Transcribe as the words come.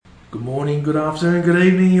Good morning, good afternoon, good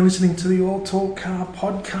evening. You're listening to the All Talk Car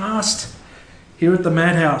podcast here at the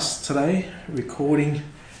Madhouse today, recording.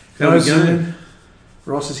 How we going?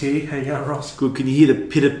 Ross is here. How you going, Ross? Good. Can you hear the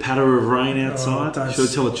pitter-patter of rain outside? Should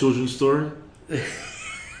I tell a children's story? It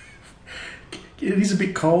is a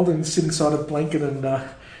bit cold and sit inside a blanket and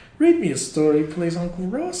read me a story, please, Uncle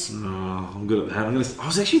Ross. Oh, I'm good at that. I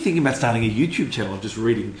was actually thinking about starting a YouTube channel of just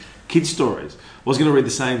reading kids' stories. I was going to read the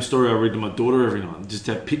same story I read to my daughter every night. Just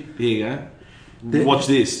have here you go. Watch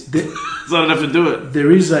this. So I don't have to do it. There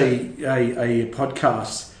is a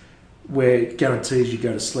podcast where it guarantees you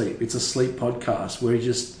go to sleep. It's a sleep podcast where you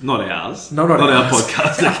just... Not ours. Not our ours.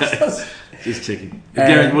 podcast. Okay. Just checking.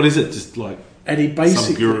 What is it? Just like and he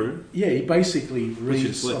basically, some guru? Yeah, he basically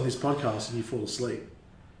reads on this podcast and you fall asleep.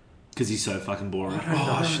 Because he's so fucking boring.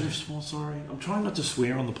 I should have sworn. Sorry. I'm trying not to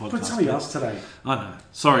swear on the podcast. But something else today. I know.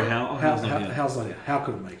 Sorry, Hal. How's not here? How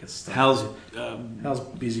could it make us stop? Hal's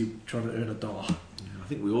busy trying to earn $1. I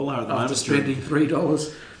think we all are at the moment. After spending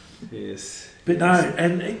 $3. Yes. But no,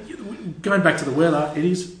 and going back to the weather, it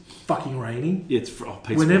is fucking raining. Yeah, it's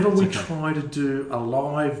whenever we try to do a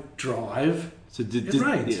live drive, it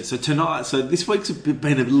rains. Yeah, so tonight, this week's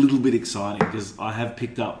been a little bit exciting because I have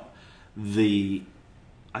picked up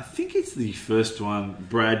I think it's the first one.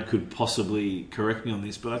 Brad could possibly correct me on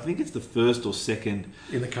this, but I think it's the first or second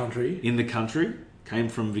in the country. Came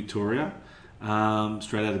from Victoria,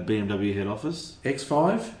 straight out of BMW head office.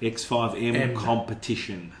 X5M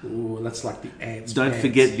competition. Oh, that's like the ants. Don't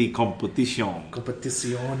forget the competition.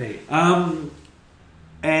 Competizione.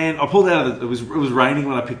 And I pulled out of it was raining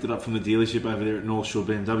when I picked it up from the dealership over there at North Shore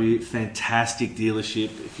BMW. Fantastic dealership.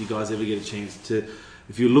 If you guys ever get a chance to.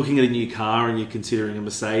 If you're looking at a new car and you're considering a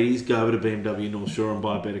Mercedes, go over to BMW North Shore and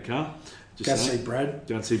buy a better car. Go see Brad.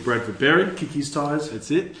 Go and see Bradford Berry. Kick his tyres.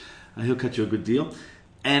 That's it. He'll cut you a good deal.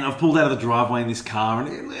 And I've pulled out of the driveway in this car,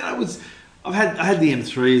 and I had the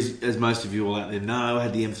M3 as most of you all out there know. I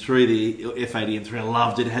had the M3, the F80 M3. I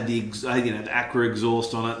loved it. It had the Acura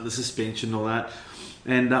exhaust on it, the suspension, and all that.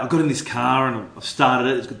 And I got in this car and I've started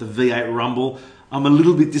it. It's got the V8 rumble. I'm a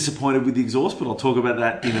little bit disappointed with the exhaust, but I'll talk about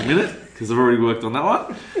that in a minute because I've already worked on that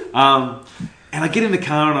one. And I get in the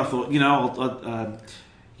car and I thought,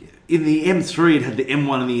 in the M3 it had the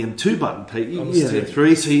M1 and the M2 button, Pete. The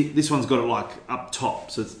M3, so this one's got it like up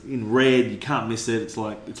top, so it's in red. You can't miss it. It's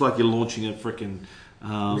like you're launching a freaking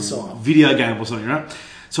video game or something, right?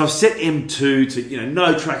 So I've set M2 to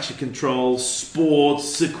no traction control, sports,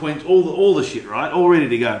 sequence, all the shit, right? All ready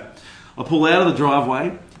to go. I pull out of the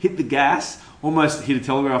driveway, hit the gas. Almost hit a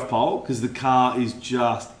telegraph pole because the car is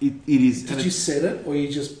just... It is... Did you set it or you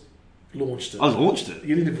just launched it? I launched it.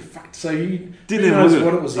 You didn't even... So you didn't know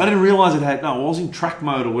what it was in. I didn't realise it had... No, I was in track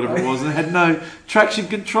mode or whatever it was and it had no traction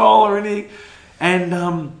control or anything. And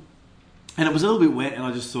it was a little bit wet and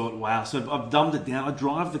I just thought, wow. So I've dumbed it down. I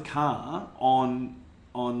drive the car on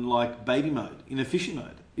like baby mode, in efficient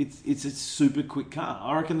mode. It's a super quick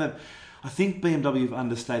car. I think BMW have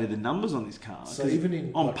understated the numbers on this car. So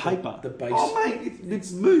even on paper, the base... Oh, mate,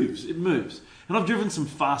 it moves. It moves. And I've driven some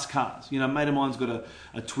fast cars. A mate of mine's got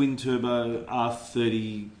a twin-turbo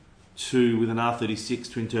R32 with an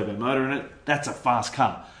R36 twin-turbo motor in it. That's a fast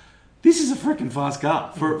car. This is a freaking fast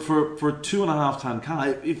car. For a 2.5-ton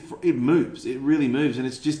car, it moves. It really moves. And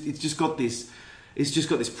it's just got this... It's just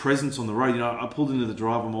got this presence on the road. I pulled into the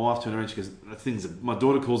drive and my wife turned around and she goes, my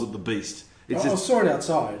daughter calls it the Beast. I saw it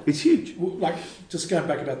outside. It's huge. Like, just going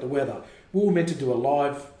back about the weather, we were meant to do a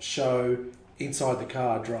live show inside the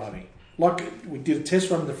car driving. Like, we did a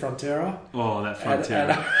test run in the Frontera. Oh, that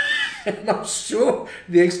Frontera. And I'm sure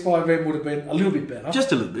the X5M would have been a little bit better.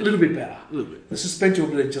 Just a little bit. A little bit better. A little bit. The suspension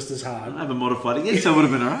would have been just as hard. I haven't modified it yet, so it would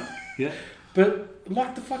have been alright. Yeah. But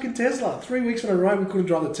like the fucking Tesla, 3 weeks in a row we couldn't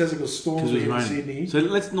drive the Tesla because storms were in Sydney. So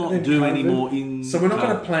let's not do any more in... So we're not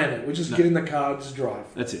going to plan it. We just get in the car and just drive.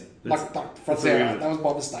 That's it. Like Frontera. That was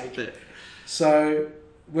by mistake. Yeah. So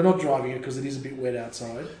we're not driving it because it is a bit wet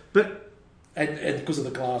outside. But... And because of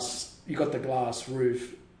the glass, you got the glass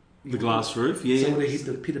roof. The glass roof, yeah. So when it hit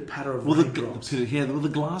the pitter-patter of raindrops. The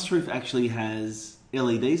glass roof actually has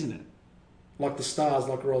LEDs in it. Like the stars,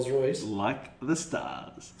 like Rolls-Royce? Like the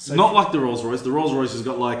stars. So not like the Rolls-Royce. The Rolls-Royce has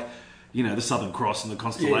got like, the Southern Cross and the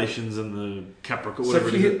constellations and the Capricorn, whatever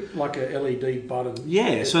it is. So if you hit like a LED button...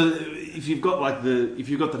 Yeah, so if you've got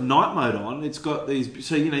the night mode on, it's got these...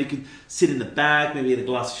 So, you could sit in the back, maybe get a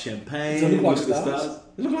glass of champagne. Does it look like stars?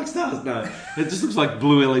 It looks like stars. No, it just looks like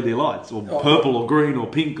blue LED lights, or purple, or green, or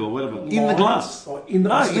pink, or whatever. In the glass. In the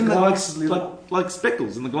glass. Like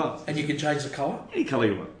speckles in the glass. And you can change the colour? Any colour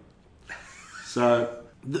you want. So,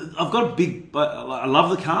 I've got a big... I love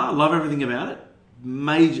the car. I love everything about it.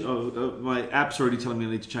 my app's already telling me I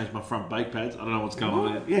need to change my front brake pads. I don't know what's going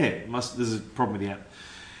on there. Yeah, there's a problem with the app.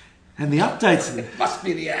 And the updates... It must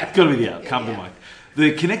be the app. Got to be the app. Come to Mike.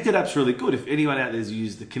 The Connected app's really good. If anyone out there's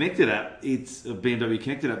used the Connected app, it's a BMW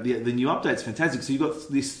Connected app. The new update's fantastic. So you've got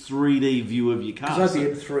this 3D view of your car. Because I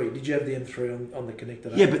had the M3. Did you have the M3 on the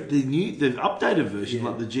Connected app? Yeah, but the updated version,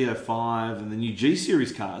 like the Go5 and the new G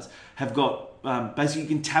Series cars, have got basically you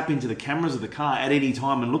can tap into the cameras of the car at any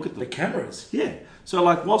time and look at them. The cameras? Yeah. So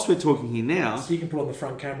like whilst we're talking here now... So you can put on the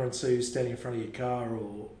front camera and see who's standing in front of your car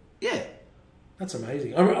or... Yeah. That's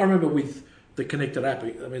amazing. I remember with the Connected app,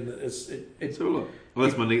 I mean, it's so look. Well,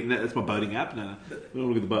 that's my boating app now. We'll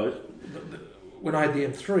look at the boat. When I had the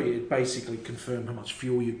M3, it basically confirmed how much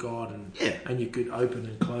fuel you got, and you could open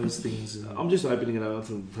and close things. And I'm just opening it up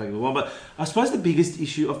and taking a while. But I suppose the biggest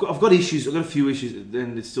issue I've got issues. I've got a few issues,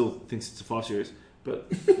 and it still thinks it's a 5 Series, but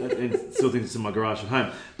it still thinks it's in my garage at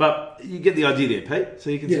home. But you get the idea there, Pete. So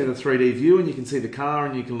you can see the 3D view, and you can see the car,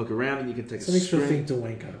 and you can look around, and you can take it's an extra thing to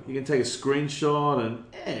wank over. You can take a screenshot, and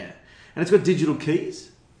it's got digital keys.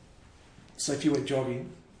 So if you went jogging...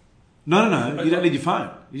 No, you don't need your phone.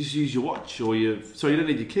 You just use your watch or you don't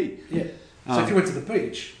need your key. Yeah. So if you went to the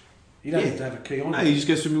beach, you don't need to have a key on. No, you just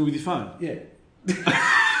go swimming with your phone. Yeah.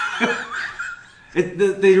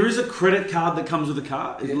 There is a credit card that comes with the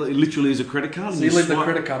car. It literally is a credit card. So you leave the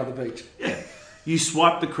credit card at the beach. Yeah. You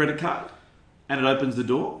swipe the credit card and it opens the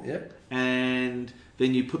door. Yeah. And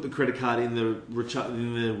then you put the credit card in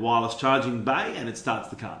the wireless charging bay and it starts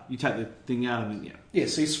the car. You take the thing out and then Yeah,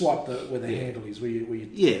 so you swipe where the handle is.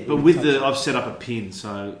 I've set up a pin.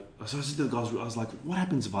 So I said to the guys, I was like, what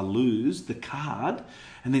happens if I lose the card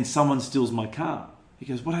and then someone steals my car? He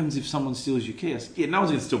goes, what happens if someone steals your key? I said, no one's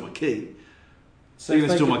going to steal my key. So you're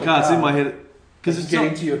going to steal my car. It's in my head. Because it's get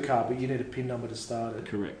into your car, but you need a PIN number to start it.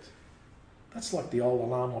 Correct. That's like the old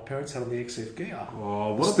alarm my parents had on the XF Gear.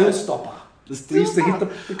 Oh, what Still stopper. They used to hit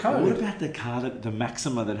the code. What about the car, the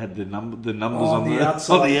Maxima that had the numbers on the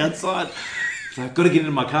outside? On the outside. So I've got to get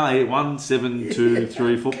into my car here. 1, 7, 2,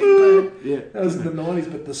 3, 4. Yeah, that was in the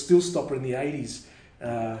 90s, but the steel stopper in the 80s.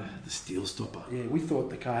 The steel stopper. Yeah, we thought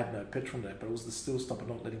the car had no petrol in it, but it was the steel stopper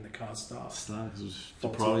not letting the car start. Because it was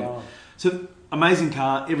depriving. So amazing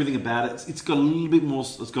car, everything about it. It's got a little bit more.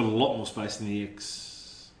 It's got a lot more space than the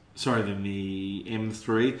than the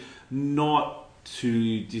M3. Not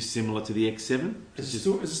too dissimilar to the X7. Has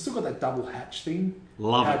it still got that double hatch thing?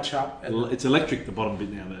 Love hatch it. Up it's electric, the bottom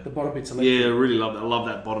bit now. There. The bottom bit's electric. Yeah, I really love that. I love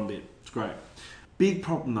that bottom bit. It's great. Big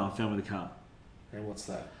problem though I found with the car. And what's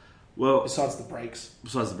that? Well, besides the brakes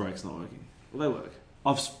not working. Well, they work.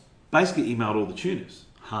 I've basically emailed all the tuners.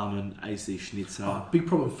 Harman, AC Schnitzer. Oh, big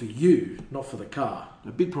problem for you, not for the car.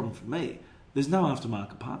 A big problem for me. There's no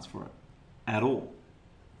aftermarket parts for it. At all.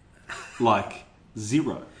 Like,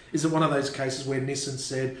 zero. Is it one of those cases where Nissan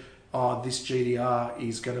said, this GDR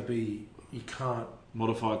is going to be, you can't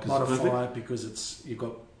modify it because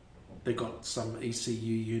they've got some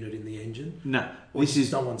ECU unit in the engine? No.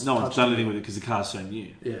 No one's done anything with it because the car's so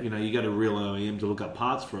new. Yeah. You know, you go to a real OEM to look up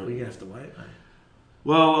parts for it. Well, you're going to have to wait, mate.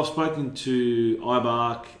 Well, I've spoken to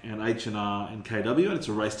iBark and H&R and KW, and it's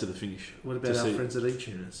a race to the finish. What about our friends at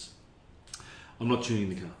eTuners? I'm not tuning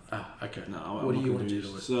the car. Ah, okay. No, what do you want to do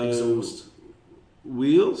to it? So, exhaust?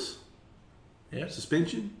 Wheels? Yeah.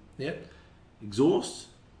 Suspension? Yeah. Exhaust?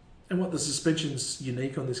 And what the suspension's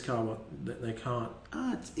unique on this car? That they can't?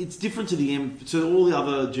 It's different to the M. So all the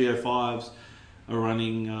other Go5s are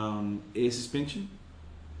running air suspension.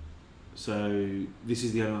 So this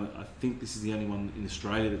is the only one. I think this is the only one in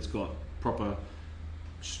Australia that's got proper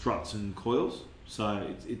struts and coils. So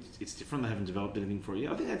it's different. They haven't developed anything for it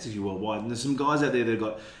yet. I think that's actually worldwide. And there's some guys out there that have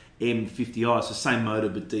got M50i, so same motor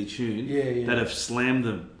but detuned, that have slammed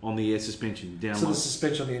them on the air suspension down. So the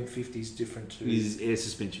suspension on the M50 is different to... Is air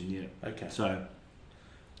suspension, yeah. Okay. So...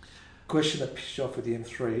 Question that pissed you off with the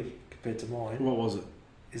M3 compared to mine. What was it?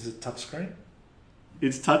 Is it touchscreen?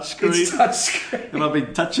 It's touchscreen. It's touchscreen. And I've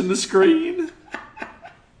been touching the screen.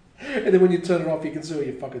 And then when you turn it off, you can see all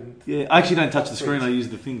your fucking... Yeah, I actually don't touch the screen. I use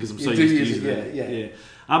the thing because I'm so used to using it. Yeah.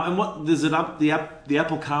 And what there's the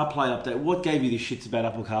Apple CarPlay update. What gave you the shits about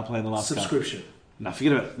Apple CarPlay in the last subscription? No,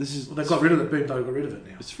 forget about it. This is... Well, they got rid of it. Boom, they got rid of it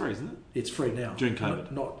now. It's free, isn't it? It's free now. During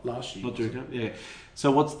COVID. Not last year. Not during COVID, yeah.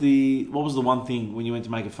 So what was the one thing when you went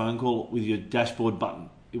to make a phone call with your dashboard button?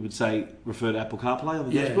 It would say refer to Apple CarPlay on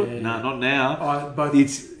the dashboard? No, not now.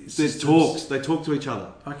 They talk to each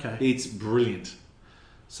other. Okay. It's brilliant.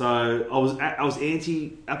 So I was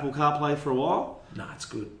anti Apple CarPlay for a while. No, it's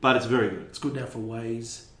good. But it's very good. It's good now for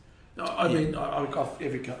Waze. I mean, I've got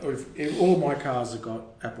every car, all of my cars have got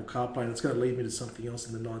Apple CarPlay, and it's going to lead me to something else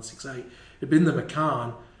in the 968. It'd been the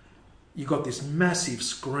Macan. you got this massive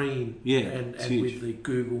screen, Yeah, and it's huge. with the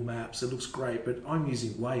Google Maps, it looks great. But I'm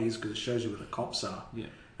using Waze because it shows you where the cops are. Yeah.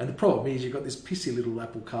 And the problem is you've got this pissy little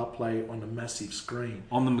Apple CarPlay on a massive screen.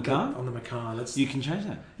 On the Macan? On the Macan. That's, You can change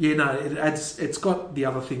that. yeah, no, it adds. It's got the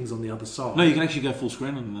other things on the other side. No, you can actually go full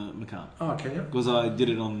screen on the Macan. Oh, can you? Because I did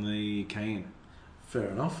it on the Cayenne. Fair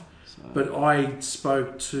enough. So. But I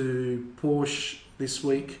spoke to Porsche this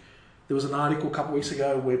week. There was an article a couple of weeks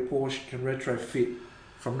ago where Porsche can retrofit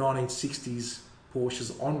from 1960s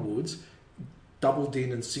Porsches onwards, double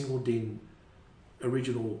din and single din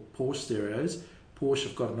original Porsche stereos. Porsche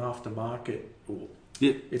have got an aftermarket, or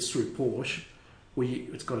it's through Porsche, where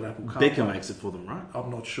it's got an Apple CarPlay. Becker makes it for them, right?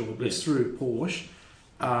 I'm not sure, but Yeah. it's through Porsche.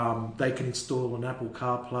 They can install an Apple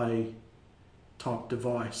CarPlay type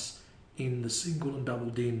device in the single and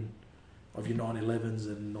double din of your 911s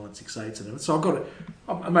and 968s and everything. So I got it.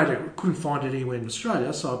 I couldn't find it anywhere in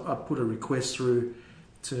Australia, so I put a request through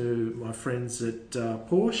to my friends at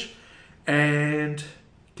Porsche, and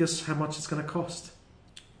guess how much it's going to cost?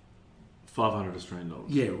 500 Australian dollars.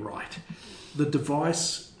 Yeah, right. The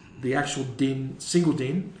device, the actual din, single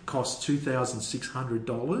din, costs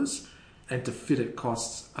 $2,600, and to fit it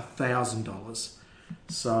costs $1,000.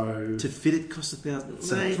 So To fit it costs $1,000.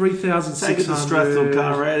 so Mate, 3,600. take it to Strathfield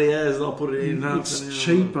car radios and I'll put it in. It's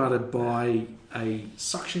cheaper to buy a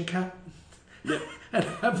suction cap Yep. and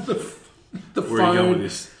have the Where are you going with phone.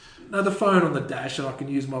 this? No, the phone on the dash, and I can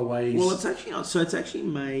use my Waze. Well, it's actually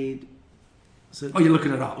made. So oh, you're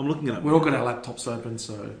looking it up. I'm looking it up. We're all got our laptops open,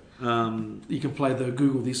 so you can play the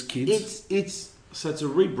Google This Kids. It's a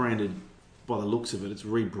rebranded. By the looks of it, it's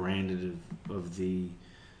rebranded of the.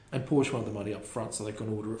 And Porsche wanted the money up front so they can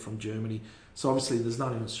order it from Germany. So obviously there's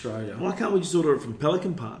none in Australia. Why can't we just order it from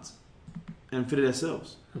Pelican Parts and fit it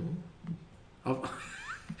ourselves? I've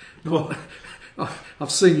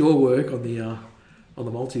seen your work on the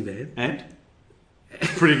multivan. And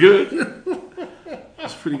it's pretty good.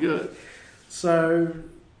 It's pretty good. So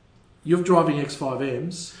you're driving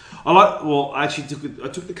X5Ms. I actually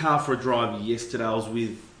took the car for a drive yesterday.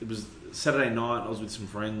 It was Saturday night. I was with some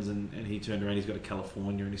friends, and he turned around. He's got to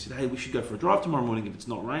California, and he said, "Hey, we should go for a drive tomorrow morning if it's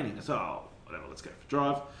not raining." I said, "Oh, whatever, let's go for a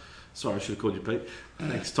drive." Sorry, I should have called you Pete.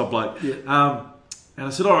 Thanks, top bloke. Yeah. And I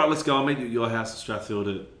said, "All right, let's go. I'll meet you at your house in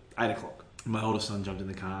Strathfield at 8 o'clock." My oldest son jumped in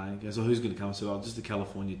the car. He goes, "Oh, who's going to come?" I said, "Oh, just the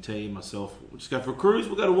California team, myself. We'll just go for a cruise.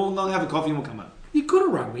 We'll go to Wollongong, have a coffee, and we'll come home." You could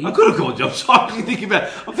have rung me. I could have called you. I'm sorry. I'm thinking about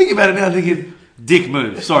it now. Thinking, dick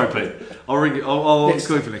move. Sorry, Pete. I'll ring you. I'll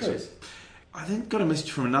call you for next week. I then got a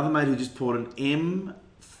message from another mate who just bought an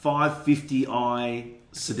M550i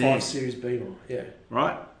sedan. 5 Series Beamer, yeah.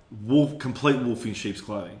 Right? Complete wolf in sheep's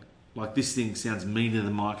clothing. Like, this thing sounds meaner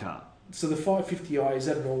than my car. So the 550i, is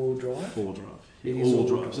that an all-wheel drive? All-wheel drive. It is all-wheel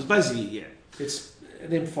all-wheel drive. So it's basically, yeah. It's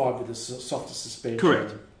an M5 with a softer suspension.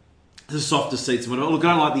 Correct. The softer seats and whatever. Look, I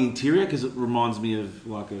don't like the interior because it reminds me of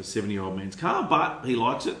like a 70-year-old man's car, but he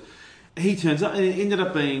likes it. He turns up, and it ended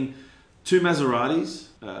up being 2 Maseratis,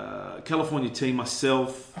 California team,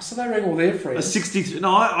 myself. Oh, so they rang all their friends. A 63.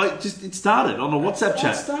 No, it started on a WhatsApp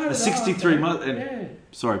chat. A 63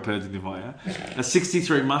 Sorry, Pete, didn't invite you. A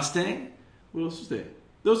 63 Mustang. What else was there?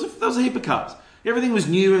 There was a heap of cars. Everything was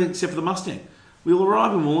new except for the Mustang. We'll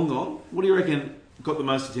arrive in Wollongong. What do you reckon got the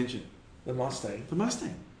most attention? The Mustang. The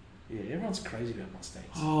Mustang. Yeah, everyone's crazy about Mustangs.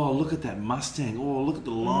 Oh, look at that Mustang. Oh, look at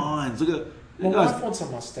the lines. Look at My wife wants a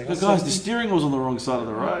Mustang. Guys, the steering wheel's on the wrong side of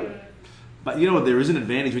the road. But you know what? There is an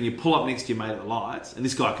advantage when you pull up next to your mate at the lights, and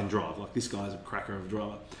this guy can drive. Like, this guy's a cracker of a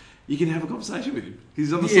driver. You can have a conversation with him.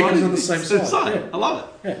 He's on the side. He's on the same side. Yeah. I love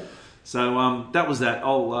it. Yeah. So that was that.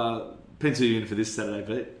 I'll pencil you in for this Saturday,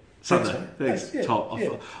 Pete. Sunday. Thanks. Yeah, Top.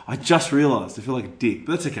 yeah. I just realised. I feel like a dick,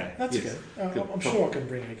 but that's okay. That's Yes. okay. I'm sure I can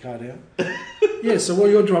bring a car down. Yeah, so while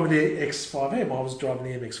you're driving the X5M, I was driving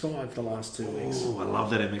the MX5 the last 2 weeks. Oh, I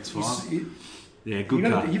love that MX-5. Yeah, good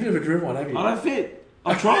You've car. never driven one, have you? I don't fit.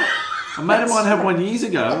 I tried. A mate of mine had one years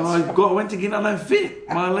ago, and I went to get in. I don't fit.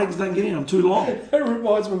 My legs don't get in. I'm too long. That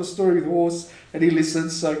reminds me of a story with Horse, and he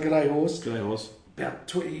listens, so g'day Horse. G'day, Horse.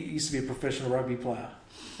 He used to be a professional rugby player,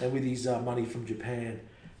 and with his money from Japan,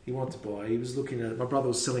 he wanted to buy. He was looking at. My brother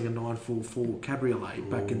was selling a 944 Cabriolet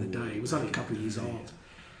back in the day. He was only a couple of years old.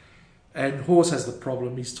 And Horse has the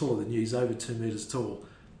problem. He's taller than you. He's over 2 meters tall,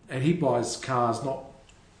 and he buys cars. Not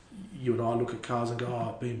you and I look at cars and go,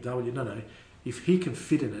 "Oh, BMW." No. If he can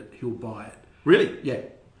fit in it, he'll buy it. Really? Yeah.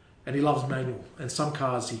 And he loves manual. And some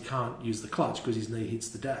cars he can't use the clutch because his knee hits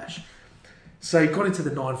the dash. So he got into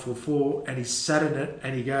the 944 and he sat in it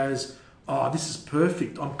and he goes, "Oh, this is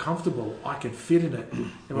perfect. I'm comfortable. I can fit in it."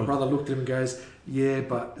 And my brother looked at him and goes, "Yeah,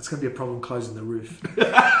 but it's going to be a problem closing the roof."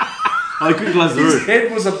 I couldn't close the His roof.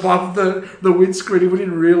 head was above the windscreen. We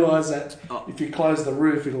didn't realise that if you close the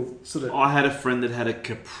roof, it'll sort of... I had a friend that had a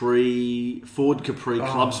Ford Capri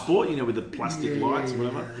Club Sport, with the plastic lights or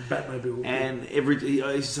whatever. Batmobile. And he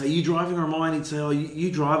used to say, "Are you driving or am I?" And he'd say, "Oh,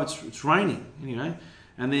 you drive. It's raining,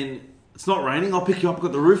 And then it's not raining. I'll pick you up. I've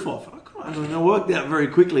got the roof off." And I worked out very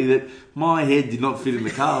quickly that my head did not fit in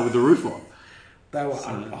the car with the roof on. That was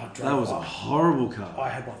a horrible car. I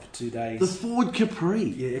had one for 2 days. The Ford Capri.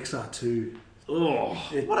 Yeah, XR2. Oh,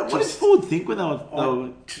 what did Ford think when they were?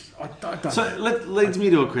 I don't So know. leads me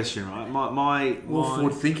to a question, right? My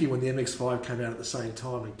Ford thinking when the MX-5 came out at the same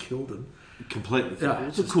time and killed them. Completely. Yeah, it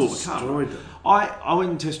was a cool car. destroyed them. I went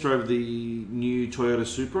and test drove the new Toyota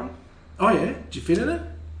Supra. Oh yeah, did you fit in it?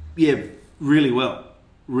 Yeah, really well.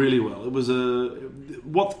 Really well. It was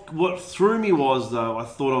what threw me was though I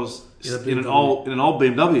thought I was in an old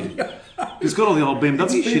BMW. It's got all the old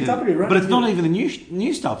BMW shit in it, right? but it's not even the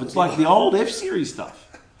new stuff. It's like the old F-Series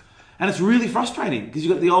stuff, and it's really frustrating because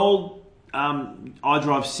you've got the old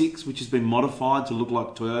iDrive 6, which has been modified to look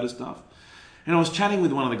like Toyota stuff. And I was chatting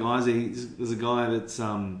with one of the guys. There's a guy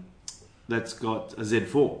that's got a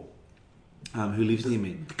Z4. Who lives near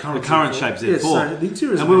me? The current shape Z4. Yeah, so the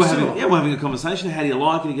interior is and we were similar. having a conversation. How do you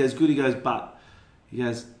like it? He goes, good. He goes, but he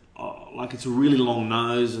goes, like it's a really long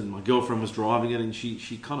nose. And my girlfriend was driving it, and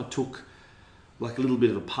she kind of took like a little bit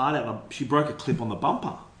of the part out. She broke a clip on the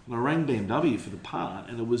bumper, and I rang BMW for the part,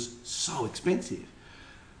 and it was so expensive.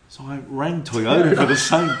 So I rang Toyota for the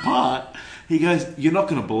same part. He goes, you're not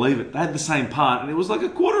going to believe it. They had the same part, and it was like a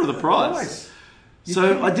quarter of the price. Nice.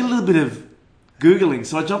 So I did a little bit of Googling.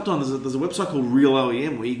 So I jumped on, there's a website called Real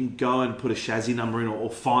OEM where you can go and put a chassis number in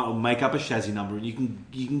or make up a chassis number, and you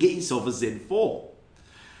can get yourself a Z4.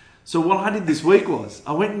 So what I did this week was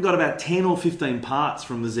I went and got about 10 or 15 parts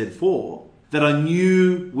from the Z4 that I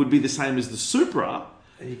knew would be the same as the Supra,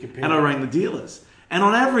 and I rang the dealers. And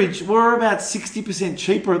on average, we're about 60%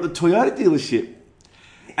 cheaper at the Toyota dealership.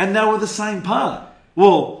 And they were the same part.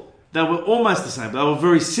 Well, they were almost the same, but they were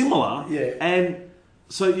very similar. Yeah. And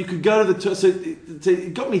so you could go to the... So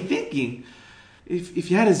it got me thinking, if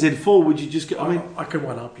you had a Z4, would you just go... I can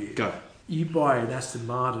one up you. Go. You buy an Aston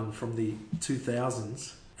Martin from the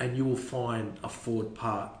 2000s and you will find a Ford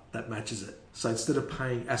part that matches it. So instead of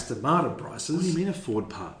paying Aston Martin prices... What do you mean a Ford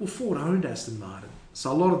part? Well, Ford owned Aston Martin. So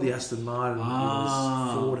a lot of the Aston Martin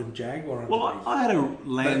was Ford and Jaguar. Well, I had a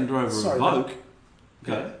Land Rover Evoque.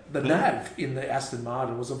 Okay. The nav in the Aston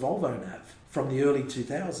Martin was a Volvo nav from the early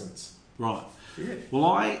 2000s. Right. Yeah. Well,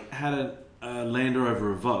 I had a Land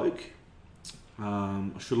Rover Evoque. I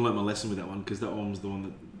should have learnt my lesson with that one because that one was the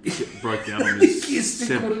one that broke down on me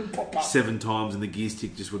seven times, and the gear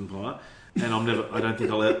stick just wouldn't fire. And I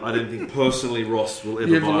don't think personally Ross will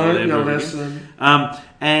ever buy a Land Rover again.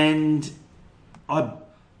 And I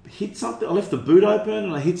hit something. I left the boot open,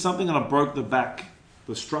 and I hit something, and I broke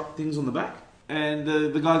the strut things on the back. And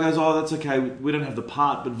the guy goes, "Oh, that's okay. We don't have the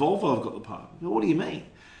part, but Volvo have got the part." Well, what do you mean?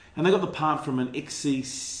 And they got the part from an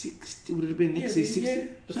XC60. Would it have been an XC60? Yeah,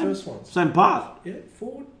 the first ones. Same part. Yeah,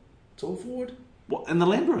 Ford. It's all Ford. What? And the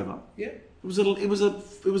Land Rover? Yeah. It was a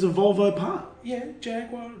Volvo part. Yeah,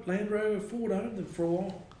 Jaguar, Land Rover, Ford owned them for a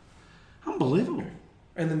while. Unbelievable.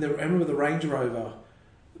 And then remember the Range Rover,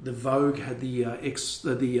 the Vogue had the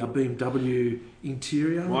BMW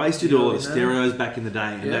interior. Well, I used to do all the stereos back in the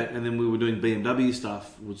day, and, Yeah. and then we were doing BMW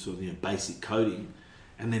stuff with sort of basic coding.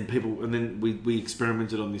 And then we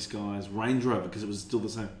experimented on this guy's Range Rover because it was still the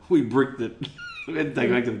same. We bricked it. We had to take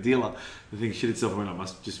it back to the dealer. The thing shit itself. I went, I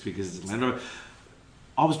must just because it's a Land Rover.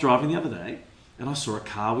 I was driving the other day and I saw a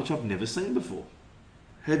car which I've never seen before.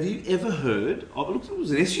 Have you ever heard? It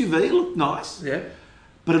was an SUV. It looked nice. Yeah.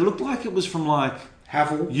 But it looked like it was from like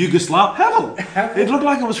Havel. Havel. It looked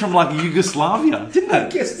like it was from like Yugoslavia, didn't I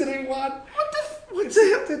it? guessed anyone. What's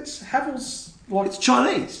the hell? It's Havel's. Like, It's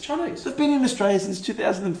Chinese. It's Chinese. They've been in Australia since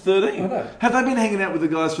 2013. I know. Have they been hanging out with the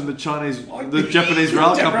guys from the Japanese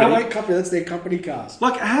rail Railway company? company, that's their company cars.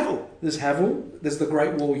 Like Havel. There's Havel, there's the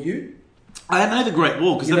Great Wall U. I know the Great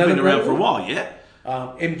Wall because they've been around for a while, yeah?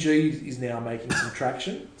 MG is now making some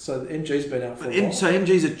traction. So the MG's been out for a while. So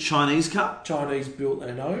MG's a Chinese car? Chinese built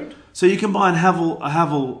and owned. So you can buy a Havel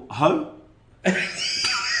Ho?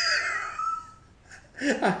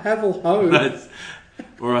 A Havel Ho. No,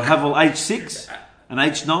 or a Havel H6, an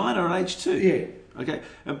H9 or an H2? Yeah. Okay.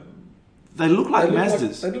 They look like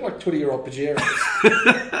Mazdas. They look like 20-year-old Pajeros.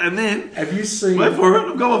 And then... Have you seen... Wait for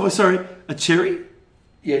it. Go over. Sorry. A Cherry?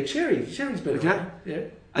 Yeah, Cherry. Cherry's better. Okay. Right? Yeah.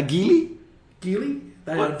 A Geely? Geely?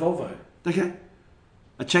 They own Volvo. Okay.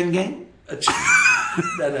 A Changgang?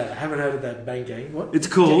 No, I haven't heard of that Bang Gang. What? It's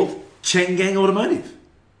called Changgang Automotive.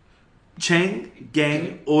 Chang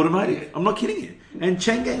Gang Automotive. I'm not kidding you. And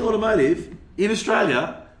Chang Gang Automotive in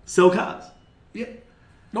Australia sell cars. Yeah.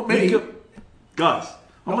 Not many. Guys,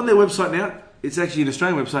 I'm on their website now. It's actually an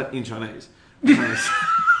Australian website in Chinese.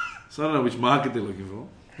 So I don't know which market they're looking for.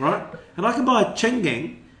 Right? And I can buy a Chang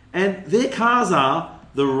Gang, and their cars are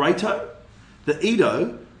the Rato, the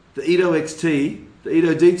Edo XT, the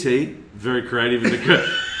Edo DT, very creative in the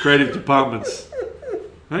creative departments.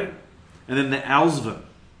 Right? And then the Alsvan.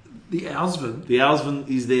 The Alsvan. The Alsvan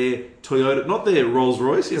is their Toyota, not their Rolls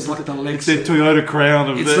Royce. It's like the Lexus. It's their Toyota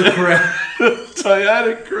Crown. It's the Crown.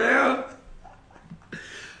 Toyota Crown.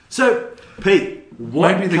 So, Pete,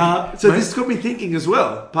 what car... So this got me thinking as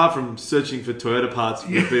well, apart from searching for Toyota parts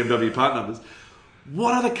with BMW part numbers,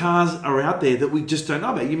 what other cars are out there that we just don't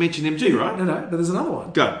know about? You mentioned MG, right? No, but there's another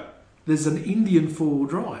one. Go. There's an Indian four-wheel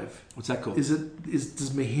drive. What's that called? Does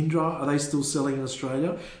Mahindra, are they still selling in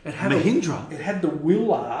Australia? Mahindra? It had the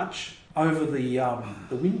wheel arch over the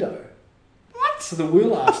window. What? So the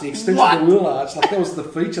wheel arch, the extension of the wheel arch, like that was the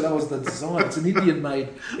feature, that was the design. It's an Indian-made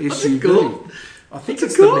SUV. Cool? I think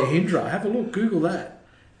it's the Mahindra. Have a look, Google that.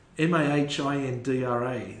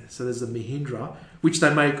 Mahindra. So there's the Mahindra, which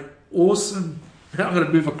they make awesome. I'm going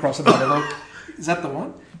to move across and have a look. Is that the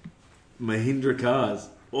one? Mahindra cars.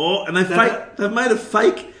 Oh, and they've made a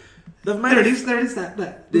fake. There it is.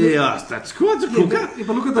 That. Yeah, that's cool. That's a cool car. If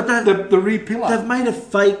I look at the rear pillar, they've made a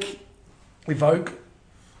fake Evoque.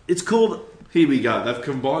 It's called. Here we go. They've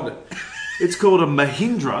combined it. It's called a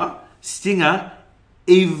Mahindra Stinger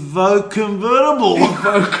Evo convertible.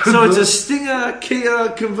 So it's a Stinger Kia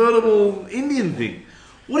convertible Indian thing.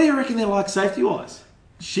 What do you reckon they're like safety wise?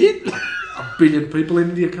 Shit. A billion people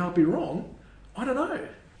in India can't be wrong. I don't know.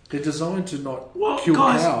 They're designed to not kill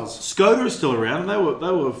cows. Skoda is still around. They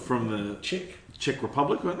were from the Czech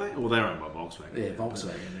Republic, weren't they? Well, they were owned by Volkswagen. Yeah,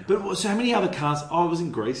 Volkswagen. Yeah. But so how many other cars? I was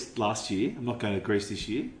in Greece last year. I'm not going to Greece this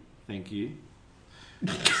year. Thank you.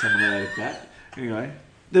 Someone added that. Anyway,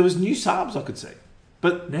 there was new Saabs I could see.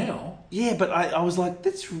 But now? Yeah, but I was like,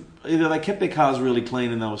 that's either they kept their cars really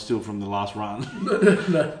clean and they were still from the last run.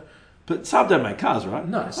 No. But Saab don't make cars, right?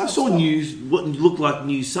 No. I saw what looked like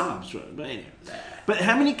new Saabs, right? But anyway. But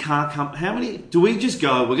how many do we just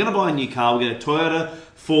go, we're going to buy a new car, we're going to Toyota,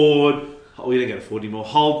 Ford, we don't go to Ford anymore,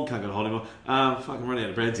 Holden, can't go to Holden anymore, fucking running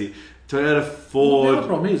out of brands here. Toyota, Ford, well, the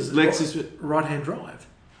problem is, Lexus. Right-hand drive.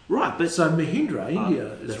 Right, but... So Mahindra,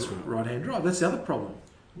 India, is right-hand drive. That's the other problem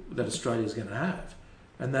that Australia's going to have.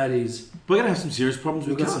 And that is... We're going to have some serious problems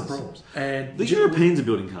with cars. Some problems. And the Europeans are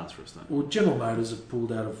building cars for us, though. Well, General Motors have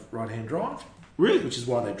pulled out of right-hand drive. Really? Which is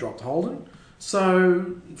why they dropped Holden.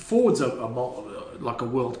 So Ford's like a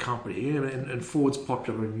world company, and Ford's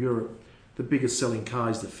popular in Europe. The biggest selling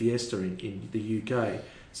car is the Fiesta in the UK.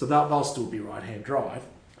 So they'll still be right-hand drive.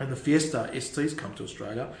 And the Fiesta ST's come to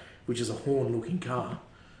Australia, which is a horn-looking car.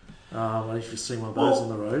 I don't know if you've seen one of those on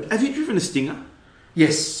the road. Have you driven a Stinger?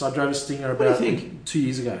 Yes, I drove a Stinger about 2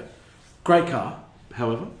 years ago. Great car.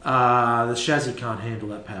 However? The chassis can't handle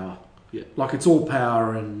that power. Yeah. Like, it's all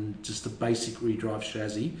power and just a basic rear-drive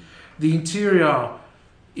chassis. The interior,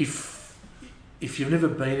 if you've never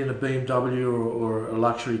been in a BMW or a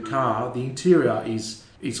luxury car, the interior is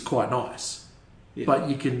quite nice. Yeah. But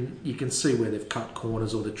you can see where they've cut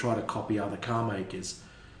corners or they try to copy other car makers.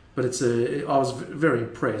 But I was very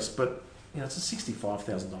impressed. But it's a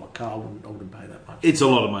 $65,000 car. I wouldn't pay that much. It's a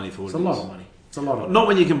lot of money for it. It's a lot of money. It's a lot of Not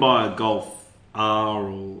when you can buy a Golf R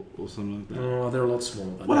or something like that. Oh, they're a lot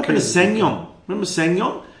smaller. What happened to SsangYong? Remember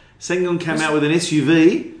SsangYong? SsangYong came out with an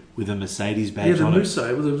SUV with a Mercedes badge on it. Yeah, the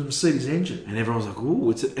Musso with a Mercedes engine. And everyone was like,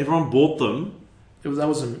 ooh, everyone bought them. That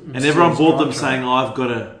was a Mercedes and everyone bought them saying, I've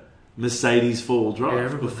got a Mercedes four-wheel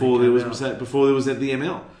drive before there was at the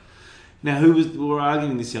ML. Now, we were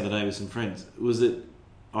arguing this the other day with some friends. Was it,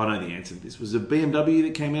 I know the answer to this, was it BMW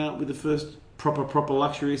that came out with the first proper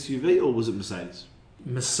luxury SUV, or was it Mercedes?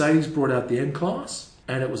 Mercedes brought out the M-Class,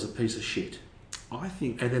 and it was a piece of shit. I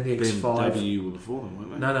think and then the X5... X5... BMW were before them,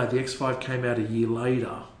 weren't they? No, the X5 came out a year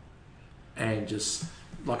later and just,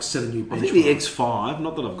 set a new benchmark. I think the X5,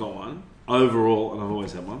 not that I've got one, overall, and I've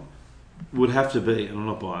always had one, would have to be, and I'm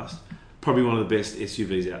not biased, probably one of the best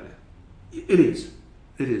SUVs out there. It is.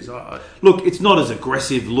 It is. Look, it's not as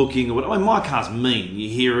aggressive looking. I mean, my car's mean. You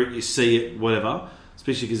hear it, you see it, whatever,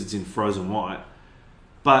 especially because it's in frozen white.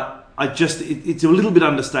 But it's a little bit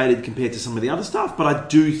understated compared to some of the other stuff, but I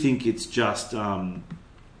do think it's just got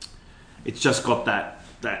that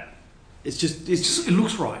it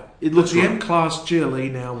looks right. It looks the right. M-Class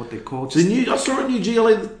GLE now, what they're called. I saw a new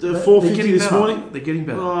GLE 450 this morning. They're getting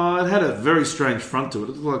better. It had a very strange front to it.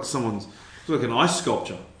 It looked like an ice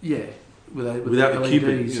sculpture. Yeah. Without the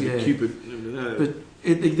Cupid. LEDs, The Cupid. But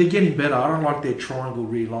they're getting better. I don't like their triangle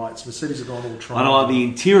rear lights. Mercedes have gone all triangle. I don't like the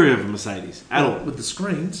interior of a Mercedes at all. With the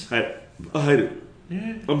screens. I hate it.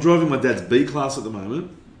 Yeah. I'm driving my dad's B class at the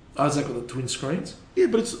moment. Oh, has that got the twin screens? Yeah,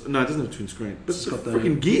 but it doesn't have a twin screen. But it's got the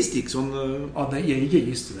freaking gear sticks on the. Oh, yeah, you get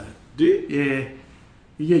used to that. Do you? Yeah,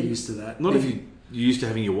 you get used to that. Not if you're used to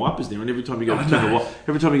having your wipers there, and every time you go to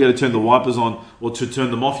turn the wipers on or to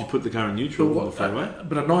turn them off, you put the car in neutral on the freeway.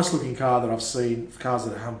 But a nice looking car that I've seen, cars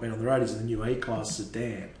that haven't been on the road, is the new A-Class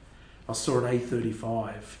sedan. I saw an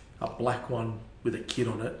A35, a black one with a kit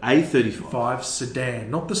on it. A35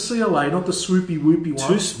 sedan, not the CLA, not the swoopy whoopy one.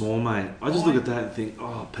 Too small, mate. I just look at that and think,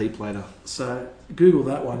 oh, peep later. So Google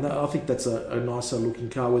that one. I think that's a nicer looking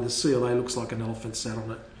car where the CLA looks like an elephant sat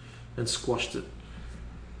on it and squashed it.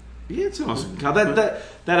 Yeah, it's a nice looking car. That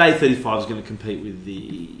A35 is going to compete with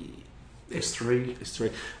the S3.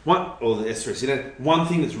 The S3 sedan. One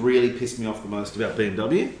thing that's really pissed me off the most about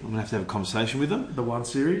BMW, I'm going to have a conversation with them. The 1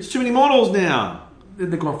 Series. There's too many models now.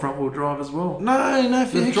 Then they've gone front wheel drive as well. No,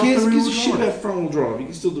 who cares? Who gives a shit about front wheel drive? You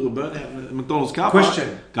can still do a burnout in a McDonald's car park.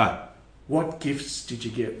 Question. Go. What gifts did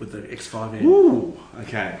you get with the X5M? Ooh,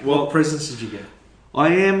 okay. Well, what presents did you get? I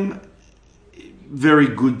am very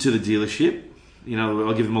good to the dealership. You know,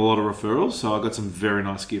 I give them a lot of referrals, so I got some very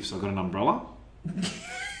nice gifts. I got an umbrella.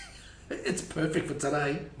 It's perfect for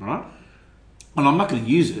today. Right? And I'm not going to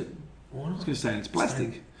use it. Why not? I was going to say it's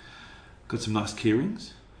plastic. Got some nice key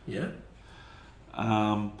rings. Yeah.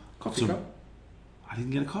 Coffee cup. I didn't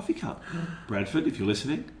get a coffee cup. Bradford, if you're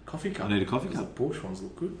listening. Coffee cup. I need a coffee cup. The Porsche ones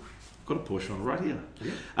look good. Got a Porsche one right here.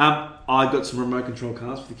 Yeah. I got some remote control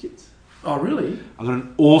cars for the kids. Oh, really? I got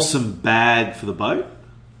an awesome bag for the boat.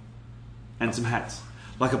 And some hats.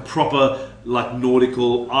 Like a proper,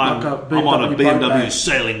 nautical, I'm on a BMW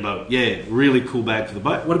sailing boat. Yeah, really cool bag for the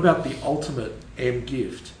boat. What about the ultimate M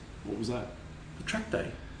gift? What was that? The track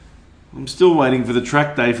day. I'm still waiting for the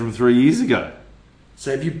track day from 3 years ago. So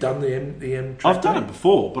have you done the M track I've done it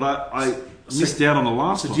before, but I missed out on the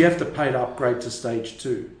last one. So do you have to pay to upgrade to stage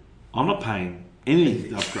 2? I'm not paying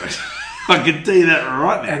any upgrade. I can tell you that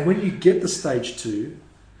right now. And when you get the stage 2...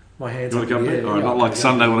 My hands up in the air. Not like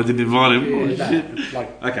Sunday when I didn't invite him.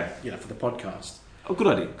 Okay. For the podcast. Oh, good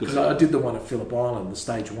idea. Because I did the one at Phillip Island, the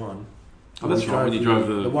stage 1. Oh, that's right. When you drove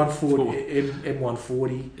the 140,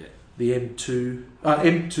 M140, the M2,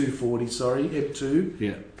 M240, sorry, M2,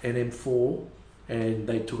 and M4, and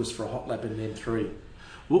they took us for a hot lap in an M3.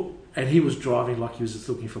 Well, and he was driving like he was just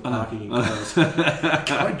looking for parking in cars,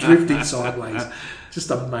 drifting sideways.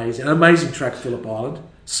 Just amazing. An amazing track, Phillip Island.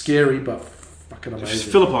 Scary, but fucking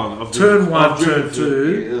amazing. Phillip Island. Turn 1, turn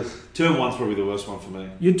 2. Turn 1's probably the worst one for me.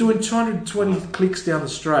 You're doing 220 clicks down the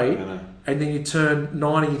straight, and then you turn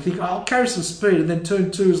 90, you think, I'll carry some speed, and then turn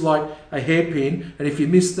 2 is like a hairpin, and if you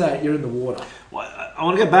miss that, you're in the water. Well, I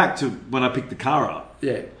want to go back to when I picked the car up.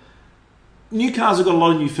 Yeah. New cars have got a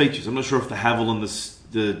lot of new features. I'm not sure if the Haval and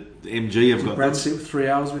the MG have got Brad sit 3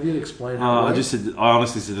 hours with you to explain how I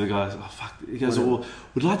honestly said to the guys, oh fuck, he goes, well,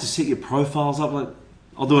 we'd like to set your profiles up. Like,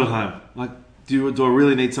 I'll do it at home. Like, do I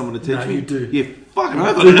really need someone to teach me? No, you do. Yeah, fucking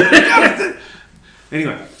over.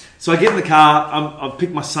 Anyway, so I get in the car. I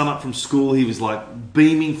picked my son up from school. He was like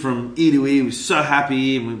beaming from ear to ear. He was so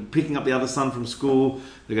happy. And we're picking up the other son from school.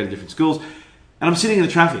 They go to different schools. And I'm sitting in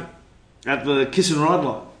the traffic at the kiss and ride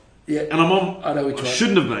line. Yeah. And I'm on. I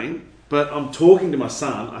shouldn't have been, but I'm talking to my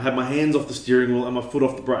son. I had my hands off the steering wheel and my foot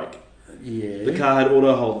off the brake. Yeah. The car had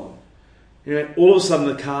auto hold on. You know, all of a sudden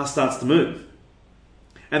the car starts to move.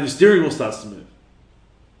 And the steering wheel starts to move.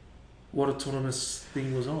 What autonomous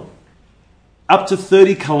thing was on? Up to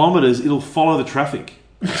 30 kilometres, it'll follow the traffic.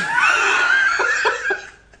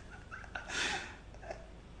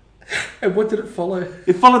 And what did it follow?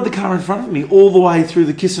 It followed the car in front of me all the way through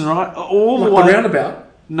the kiss and ride. The roundabout?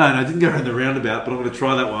 No, it didn't go around the roundabout, but I'm going to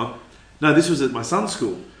try that one. No, this was at my son's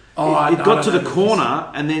school. Oh, it got to the corner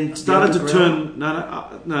and then started to turn...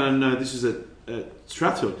 No, this was at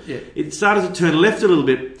Strathfield. Yeah. It started to turn left a little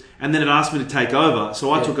bit, and then it asked me to take over.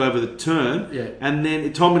 So I took over the turn, and then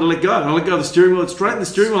it told me to let go. And I let go of the steering wheel. It straightened the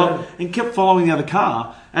steering wheel and kept following the other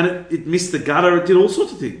car. And it missed the gutter. It did all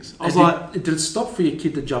sorts of things. I was like... Did it stop for your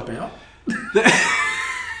kid to jump out? No.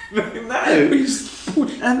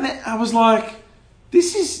 And then I was like,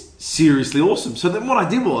 this is seriously awesome. So then what I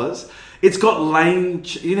did was, it's got lane...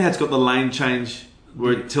 You know how it's got the lane change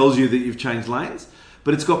where it tells you that you've changed lanes?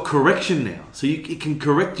 But it's got correction now. So it can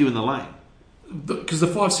correct you in the lane. Because the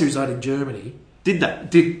 5 Series 8 in Germany... Did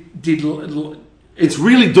that. It's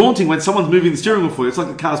really daunting when someone's moving the steering wheel for you. It's like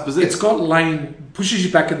the car's possessed. It's got pushes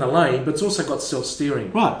you back in the lane, but it's also got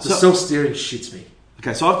self-steering. Right. The self-steering shits me.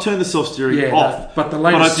 Okay, so I've turned the self-steering off. But the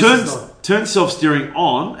lane assist is not. turned self-steering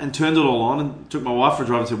on and turned it all on and took my wife for a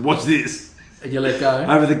drive and said, watch this. And you let go.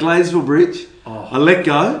 Over the Gladesville Bridge. Oh. I let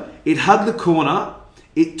go. It hugged the corner.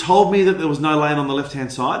 It told me that there was no lane on the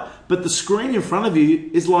left-hand side. But the screen in front of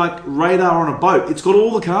you is like radar on a boat. It's got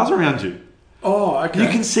all the cars around you. Oh, okay. You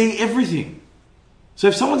can see everything. So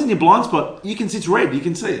if someone's in your blind spot, you can see it's red. You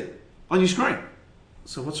can see it on your screen.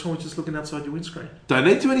 So what's wrong with just looking outside your windscreen? Don't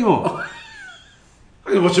need to anymore.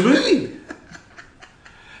 I can watch a movie.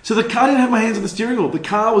 So the car didn't have my hands on the steering wheel. The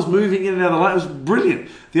car was moving in and out of the lane. It was brilliant.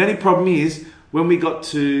 The only problem is when we got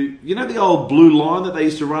to, you know, the old blue line that they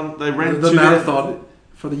used to run. They ran the marathon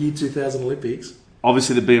for the year 2000 Olympics.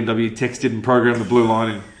 Obviously, the BMW text didn't program the blue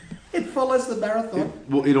line in. It follows the marathon.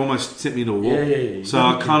 It almost sent me into a wall. Yeah. So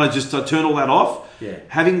I kind of just turned all that off. Yeah.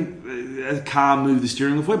 Having a car move the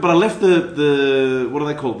steering wheel for it, but I left the what do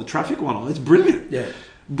they call it? The traffic one on. It's brilliant. Yeah.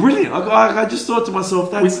 Brilliant. I just thought to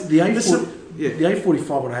myself, that's the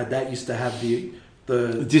A45 when I had that used to have the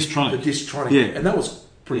Distronic. The Distronic. Yeah. And that was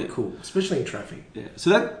pretty cool, especially in traffic. Yeah.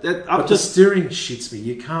 So that But up the to steering shits me.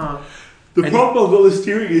 You can't. the problem I've got with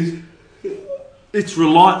steering is it's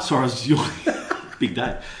reliant. Sorry, I was big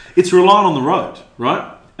day. It's reliant on the road,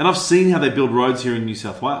 right? And I've seen how they build roads here in New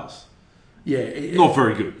South Wales. Yeah. Not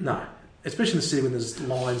very good. No. Especially in the city when there's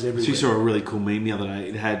lines everywhere. So you saw a really cool meme the other day.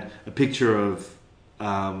 It had a picture of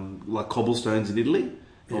like cobblestones in Italy.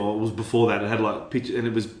 Yeah. Or it was before that. It had like picture, and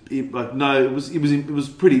it was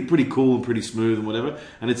pretty cool and pretty smooth and whatever.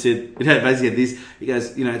 And it said it had basically had this. It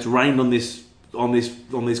goes, you know, it's rained on these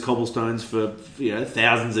cobblestones for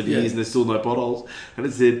thousands of years, and there's still no potholes. And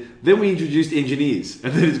it said then we introduced engineers,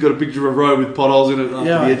 and then it's got a picture of a road with potholes in it after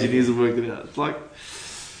the engineers have worked it out. It's like,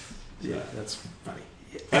 that's funny.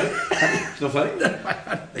 it's not funny.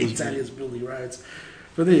 The Italians building roads,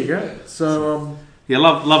 but there you go. So yeah,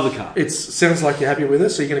 love the car. it sounds like you're happy with it.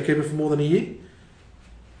 So you're going to keep it for more than a year.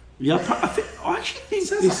 Yeah, I actually think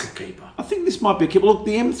Sounds this. like a keeper. I think this might be a keeper. Look,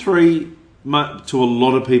 the M3, to a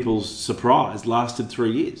lot of people's surprise, lasted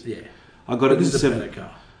 3 years. Yeah, I got it in this is a 7. better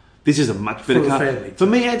car. This is a much better For the car. family. For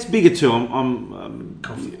me, it's bigger too. I'm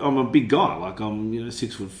Comfy. a big guy. Like I'm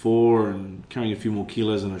 6'4" and carrying a few more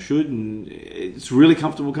kilos than I should, and it's a really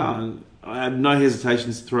comfortable car. And I have no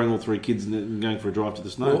hesitations throwing all 3 kids in it and going for a drive to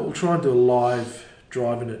the snow. Well, we'll try and do a live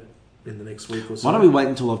drive in it in the next week or so. Why don't we wait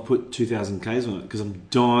until I've put 2,000 Ks on it? Because I'm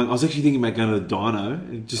dying. I was actually thinking about going to the dyno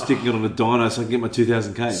and just sticking it on a dyno so I can get my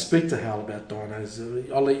 2,000 Ks. Speak to Hal about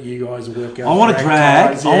dynos. I'll let you guys work out. I want to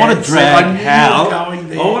drag Hal. I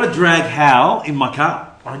want to drag Hal in my car.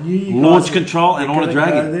 I knew you guys Launch were- control, and I were want to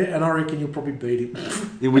gonna drag go it. there, and I reckon you'll probably beat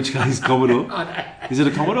him. In which case, Commodore. Is it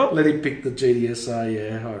a Commodore? Let him pick the GTSA.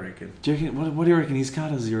 Yeah, I reckon. Do you reckon, what do you reckon his car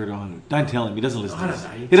does 0 to 100? Don't tell him. He doesn't listen I to don't this.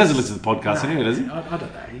 know. He doesn't listen to the podcast anyway, does he? I don't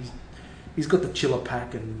know. He's got the chiller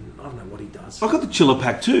pack, and I don't know what he does. I've got the chiller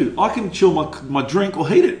pack too. I can chill my drink or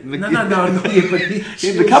heat it. No, not yet, but he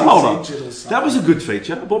In the chills cup his holder. engine or something. That was a good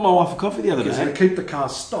feature. I bought my wife a coffee the other He's going day. to keep the car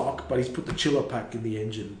stock, but he's put the chiller pack in the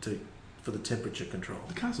engine for the temperature control.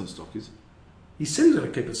 The car's on stock, is it? He said he's going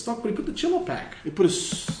to keep it stock, but he put the chiller pack. He put a...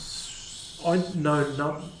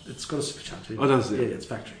 No, it's got a supercharger. Oh, does it? Yeah, it's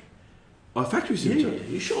factory. Oh, factory Yeah, supercharger. yeah.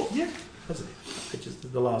 You sure? Yeah, hasn't it? It's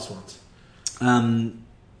just the last ones.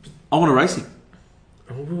 I want to race him.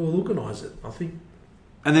 And we'll organise it. I think.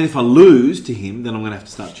 And then if I lose to him, then I'm going to have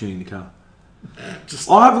to start tuning the car.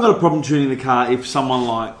 I haven't got a problem tuning the car if someone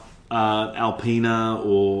like Alpina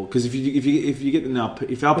or because if you get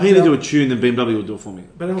if Alpina do a tune, then BMW will do it for me.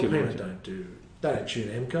 But Alpina they don't tune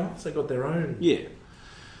M cars. They got their own. Yeah.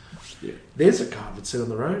 There's a car that's set on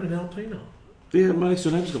the road, an Alpina. Yeah, my next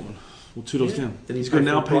door neighbour's got one. Well, 2 doors down. Did he got an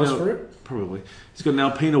pay full price Alpina for it? Probably. He's got an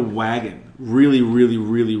Alpina wagon. Really, really,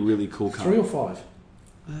 really, really cool car. 3 or 5?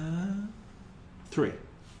 3.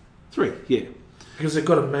 Yeah. Because they've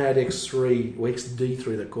got a Mad X3 or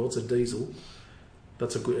XD3 they call it. It's a diesel.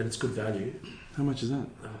 That's and it's good value. How much is that?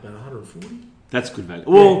 About 140. That's good value.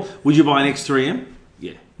 Well, would you buy an X3M?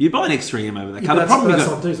 Yeah. You'd buy an X3M over that car. Yeah, The problem that's is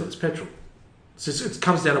not diesel. It's petrol. So it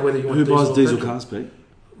comes down to whether you want who diesel buys or diesel petrol. cars, Pete?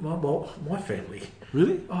 My family.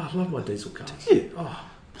 Really? Oh, I love my diesel cars. Yeah. Oh,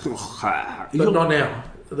 You but got- not now.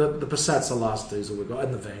 The Passat's the last diesel we've got,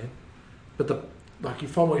 and the van. But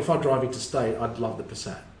if I drive interstate, I'd love the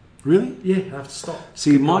Passat. Really? Yeah, I have to stop.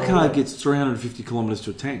 See, Keep my going car away. gets 350 kilometres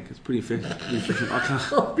to a tank. It's pretty efficient. I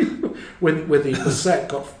can't. when the Passat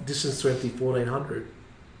got distance to empty 1400.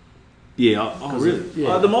 Yeah. Oh, really?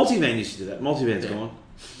 Yeah. The multivan used to do that. Multivan's gone.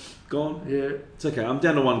 Gone. Yeah. It's okay. I'm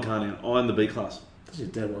down to one car now. I own the B class. Does your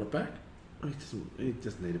dad want it back? Oh, he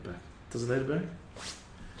doesn't need it back. Does it need it back?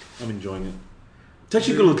 I'm enjoying it. It's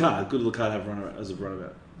actually a good little car. A good little car to have as a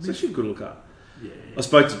runabout. It's actually a good little car. Yeah. I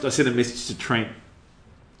sent a message to Trent.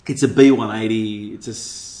 It's a B180. It's a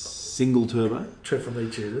single turbo. Trent from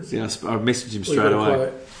E-Tuners. Yeah, I messaged him straight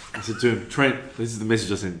away. I said to him, Trent, this is the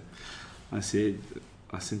message I sent.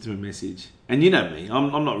 I sent him a message. And you know me,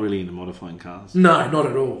 I'm not really into modifying cars. No, not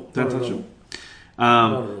at all. Don't Not touch at them.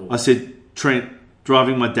 all. I said, Trent,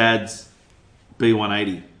 driving my dad's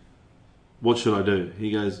B180, what should I do?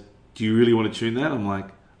 He goes, do you really want to tune that? I'm like,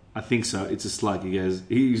 I think so. It's a slug. He goes,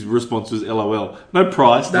 his response was LOL. No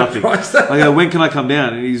price, nothing. Price. I go, when can I come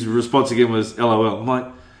down? And his response again was LOL. I'm like,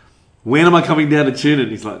 when am I coming down to tune it?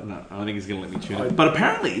 And he's like, no, I don't think he's going to let me tune it. But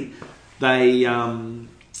apparently, they go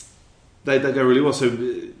really well. So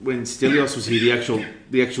when Stelios was here,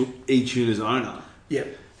 the actual E-Tuners owner, Yeah.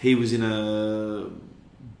 he was in a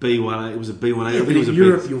B1. It was a B180. Yeah, I think but it was in a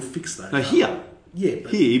Europe, B. you'll fix that. No, here. Yeah.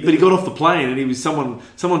 But he got off the plane and he was someone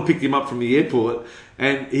picked him up from the airport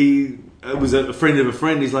and he was a friend of a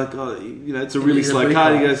friend. He's like, oh, it's a really slow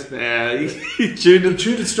car. He goes, he tuned it.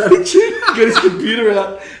 Tuned it straight. He got his computer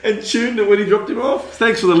out and tuned it when he dropped him off.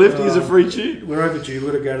 Thanks for the lift. Here's a free tune. We're overdue.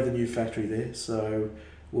 We've got to go to the new factory there, so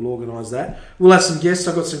we'll organise that. We'll have some guests.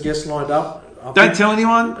 I've got some guests lined up. Don't tell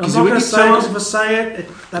anyone. I'm not going to say it because if I say it,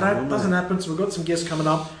 that doesn't happen. So we've got some guests coming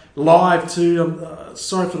up live too.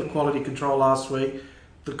 Sorry for the quality control last week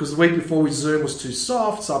because the week before we Zoom was too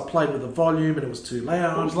soft, so I played with the volume and it was too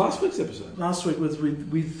loud. What was last week's episode? Last week was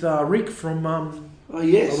with Rick from. Oh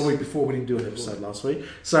yes. The week before we didn't do an episode last week,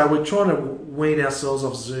 so we're trying to wean ourselves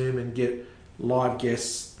off Zoom and get live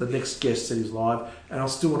guests. The next guest that is live, and I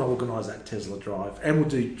still want to organise that Tesla drive, and we'll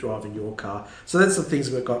do drive in your car. So that's the things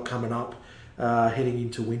we've got coming up. Heading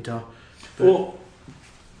into winter. Well,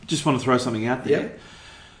 just want to throw something out there. Yeah.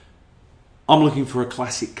 I'm looking for a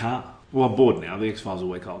classic car. Well, I'm bored now. The X-Files are a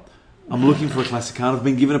week old. I'm looking for a classic car. I've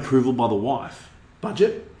been given approval by the wife.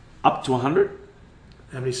 Budget? Up to 100.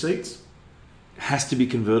 How many seats? Has to be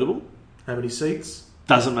convertible. How many seats?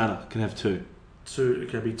 Doesn't matter. Can have two. Two. It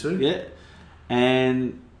can be two. Yeah.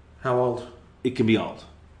 And how old? It can be old.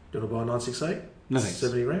 Do you want to buy a 968? No thanks.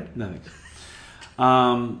 70 grand? No thanks.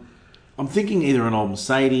 I'm thinking either an old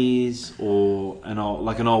Mercedes or an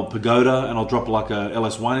old Pagoda, and I'll drop like a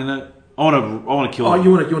LS1 in it. I want to kill it. Oh,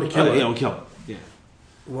 you want to kill it? Yeah, I'll kill it. Yeah.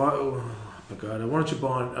 Pagoda. Why don't you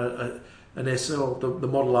buy an SL, the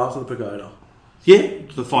model after the Pagoda? Yeah,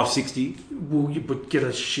 the 560. Well, you would get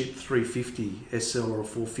a shit 350 SL or a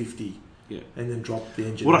 450. Yeah. And then drop the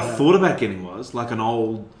engine. What I thought about getting was like an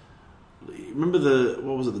old. Remember the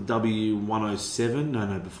W107?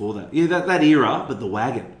 No, before that. Yeah, that era, but the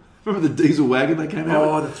wagon. Remember the diesel wagon they came out with?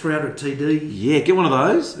 Oh, the 300 TD. Yeah, get one of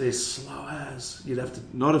those. They're slow as. You'd have to.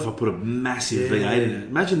 Not if I put a massive V8 in it.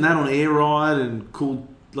 Imagine that on air ride and cool,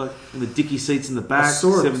 like in the dicky seats in the back. I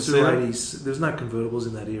saw a 7-seater. 280s. There's no convertibles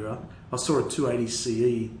in that era. I saw a 280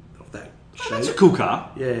 CE of that shape. That's a cool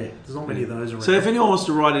car. Yeah, there's not many of those around. So if anyone wants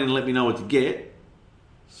to write in and let me know what to get,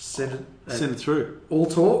 send it through. All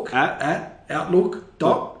talk at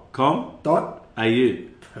outlook.com.au.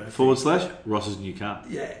 Perfect. / Ross's new car.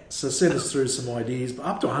 Yeah, so send us through some ideas, but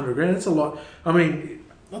up to 100 grand, that's a lot. I mean,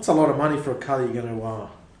 that's a lot of money for a car that you're going to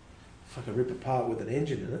fucking rip apart with an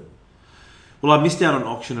engine in it. Well, I missed out on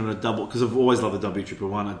auction on a double, because I've always loved the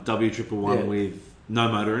W111. A W111 with no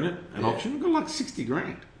motor in it, an auction, got like 60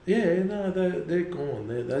 grand. Yeah, no, they're gone.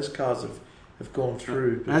 Those cars have gone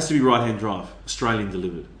through. It has to be right-hand drive, Australian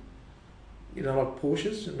delivered. You know, like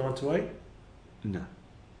Porsches, 928? No.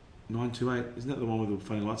 928, isn't that the one with the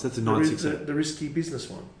funny lights? That's a 968. The risky business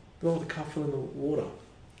one. The one with the car filling the water.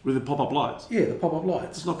 With the pop-up lights? Yeah, the pop-up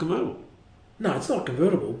lights. It's not convertible. No, it's not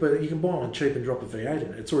convertible, but you can buy one cheap and drop a V8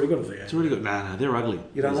 in it. It's already got a V8. It's already got... No, they're ugly.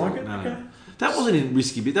 You don't like it? No, okay. no. That wasn't in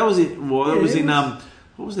Risky Bit. That was in... Well, that was in... what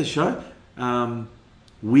was the show?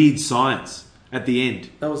 Weird Science at the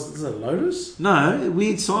end. Was that Lotus? No,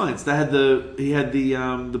 Weird Science. They had he had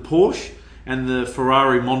the Porsche and the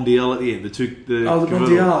Ferrari Mondial at the end. The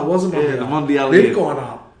Mondial. It wasn't Mondial. Yeah, the Mondial. They've gone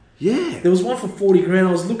up. Yeah. There was one for 40 grand.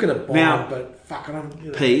 I was looking at buying, but fuck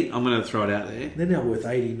it. Pete, I'm going to throw it out there. They're now worth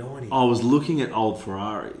 80, 90. I was looking at old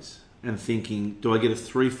Ferraris and thinking, do I get a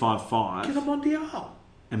 355? Get a Mondial.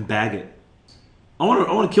 And bag it. I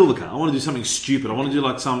want to kill the car. I want to do something stupid. I want to do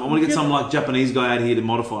like get some like Japanese guy out here to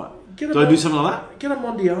modify it. Do I do something like that? Get a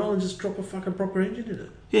Mondial and just drop a fucking proper engine in it.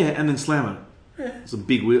 Yeah, and then slam it. Yeah. It's a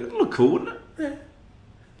big wheel. It'd look cool, wouldn't it? Yeah.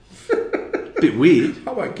 Bit weird.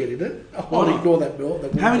 I won't get in it. I'll ignore that bill.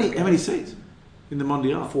 How many seats in the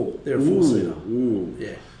Mondial? 4. They're a 4-seater. Ooh.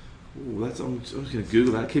 Yeah. Ooh, I'm just going to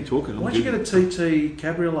Google that. Keep talking. Why don't you get a TT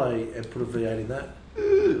Cabriolet and put a V8 in that?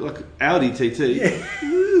 Like Audi TT? Yeah.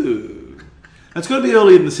 Ooh. That's got to be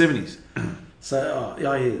earlier than the 70s. So,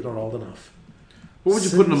 yeah, not old enough. What would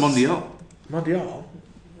you put in a Mondial? Mondial?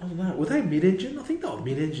 I don't know. Were they mid-engine? I think they were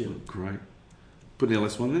mid-engine. Great. Put an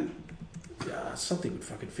LS1 there. Yeah, something would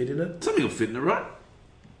fucking fit in it. Something will fit in it, right?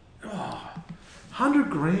 Oh, 100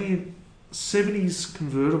 grand, 70s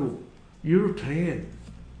convertible, European.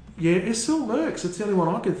 Yeah, SL Mercs. That's the only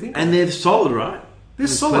one I can think of. And they're solid, right?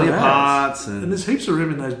 There's solid plenty of ads. parts. And there's heaps of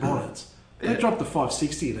room in those bonnets. They Yeah. drop the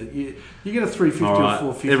 560 in it. You get a 350 All right.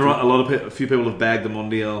 or 450. A few people have bagged the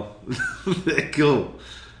Mondial. They're cool.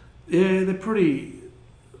 Yeah, they're pretty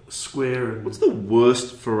square. And What's the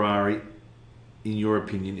worst Ferrari, in your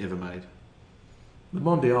opinion, ever made? the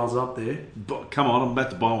Mondial's up there. But, come on, I'm about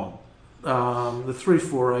to buy one. The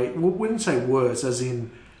 348, we wouldn't say worse, as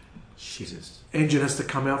in Jesus. engine has to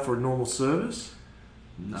come out for a normal service.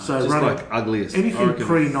 No, So just running like ugliest. anything I reckon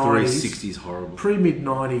pre-90s 360 is horrible.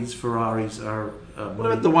 Pre-mid-90s Ferraris are What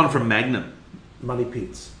about the one from Magnum? money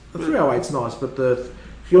pits. The 308's nice, but if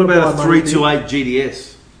What wanna about buy a money pit- 328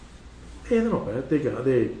 GDS? Yeah, they're not bad.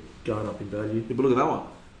 They're going up in value. Yeah, but look at that one.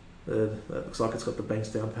 That looks like it's got the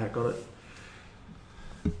Bankstown pack on it.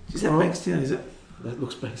 Is that Oh. Bankstown, is it? That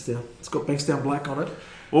looks Bankstown. It's got Bankstown black on it.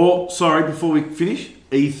 Or, sorry, before we finish,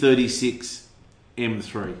 E36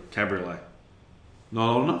 M3 Cabriolet.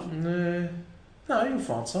 Not old enough? No, you'll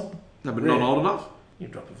find some. No, but Rare. not old enough? You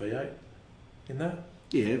drop a V8 in that.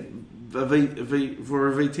 Yeah, a V for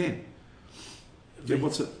a V10. Yeah,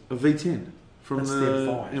 what's it? A V10 from That's the the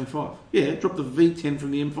M5. M5. Yeah, drop the V10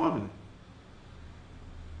 from the M5 in.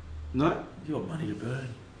 No? You got money to burn.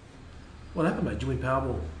 What happened, mate? Did you win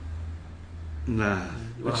Powerball? Nah.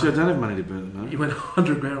 Actually, I don't have money to burn at the moment. You went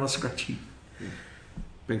 100 grand on a scratchy.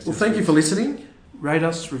 Thanks Well, to thank you for listening. Rate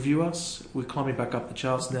us, review us. We're climbing back up the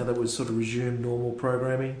charts now that we've sort of resumed normal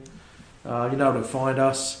programming. You know where to find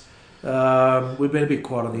us. We've been a bit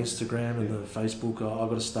quiet on the Instagram and the Facebook. I've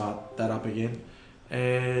got to start that up again.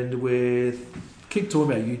 And we're keep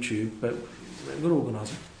talking about YouTube, but we've got to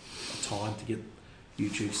organise a time to get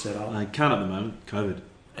YouTube set up. I can't at the moment. COVID.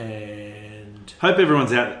 And Hope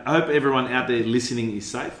everyone's out. I hope everyone out there listening is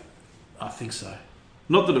safe. I think so.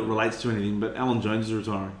 Not that it relates to anything, but Alan Jones is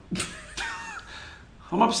retiring.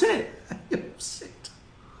 I'm upset. You're upset.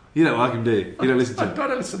 You don't like him, do you? You don't listen to I him.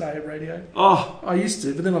 don't listen to AM radio. Oh, I used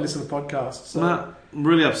to, but then I listen to podcasts. So. no, I'm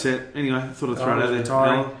really upset. Anyway, I thought I'd throw it out there.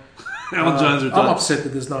 Retiring. Alan Jones retired. I'm upset that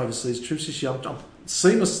there's no overseas trips this year.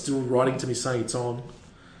 Seema's still writing to me saying it's on.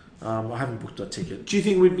 I haven't booked a ticket. Do you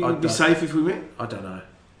think we'd I be don't- safe if we went? I don't know.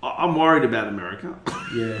 I'm worried about America.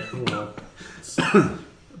 Yeah, well,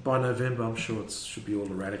 by November, I'm sure it should be all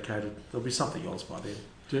eradicated. There'll be something else by then.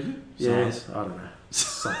 Do you reckon? Yeah, SARS. I don't know.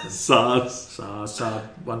 Something. SARS. SARS,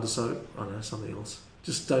 Wonder Soap. I don't know, something else.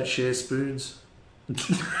 Just don't share spoons.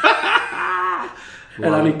 And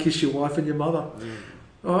only kiss your wife and your mother.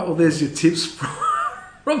 All right, well, there's your tips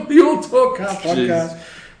from the All Talk Car podcast.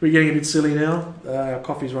 We're getting a bit silly now. Our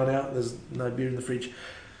coffee's run out. There's no beer in the fridge.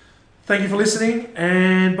 Thank you for listening,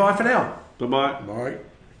 and bye for now. Bye-bye. Bye.